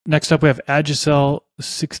Next up, we have Agsil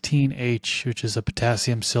 16H, which is a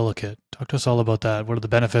potassium silicate. Talk to us all about that. What are the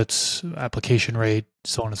benefits, application rate,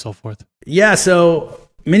 so on and so forth? Yeah, so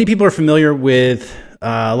many people are familiar with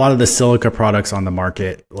a lot of the silica products on the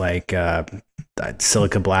market, like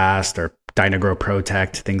Silica Blast or Dynagrow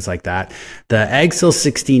Protect, things like that. The Agsil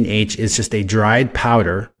 16H is just a dried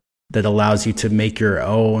powder that allows you to make your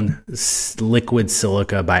own liquid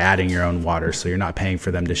silica by adding your own water. So you're not paying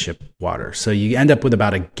for them to ship water. So you end up with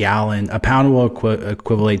about a pound will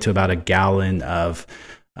equivalent to about a gallon of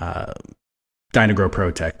Dynagrow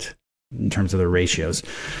Protect in terms of the ratios.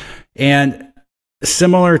 And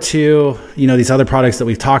similar to, these other products that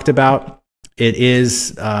we've talked about, it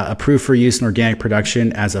is approved for use in organic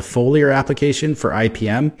production as a foliar application for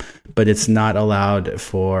IPM, but it's not allowed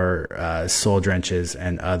for soil drenches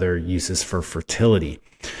and other uses for fertility.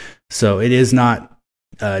 So it is not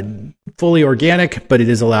fully organic, but it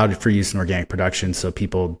is allowed for use in organic production. So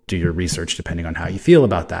people do your research depending on how you feel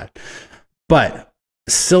about that. But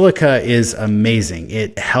silica is amazing.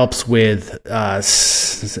 It helps with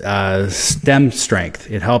stem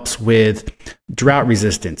strength. It helps with drought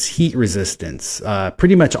resistance, heat resistance,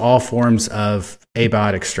 pretty much all forms of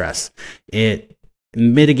abiotic stress. It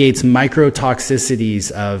mitigates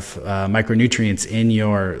microtoxicities of micronutrients in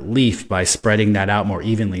your leaf by spreading that out more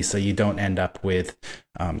evenly so you don't end up with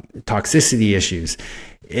toxicity issues.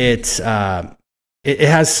 It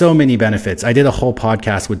has so many benefits. I did a whole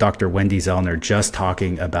podcast with Dr. Wendy Zellner just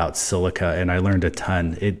talking about silica, and I learned a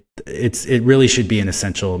ton. It really should be an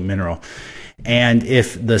essential mineral. And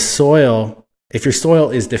if your soil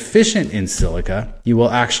is deficient in silica, you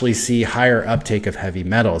will actually see higher uptake of heavy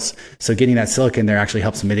metals. So getting that silica in there actually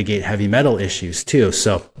helps mitigate heavy metal issues too.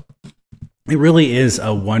 So it really is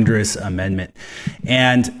a wondrous amendment.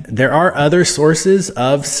 And there are other sources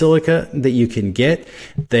of silica that you can get.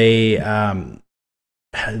 They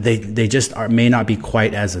just may not be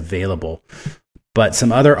quite as available. But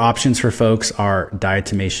some other options for folks are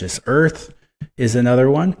diatomaceous earth is another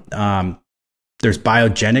one. There's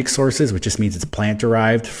biogenic sources, which just means it's plant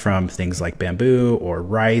derived from things like bamboo or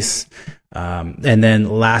rice. And then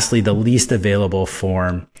lastly, the least available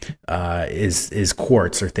form is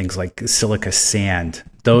quartz or things like silica sand.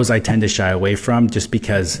 Those I tend to shy away from just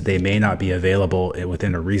because they may not be available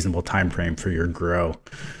within a reasonable time frame for your grow.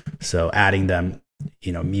 So adding them,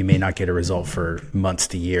 you may not get a result for months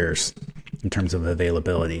to years in terms of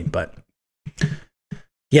availability. But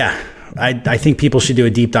yeah, I think people should do a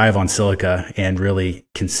deep dive on silica and really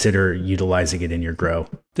consider utilizing it in your grow.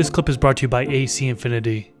 This clip is brought to you by AC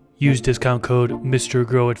Infinity. Use discount code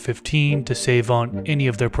MrGrow at 15 to save on any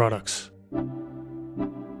of their products.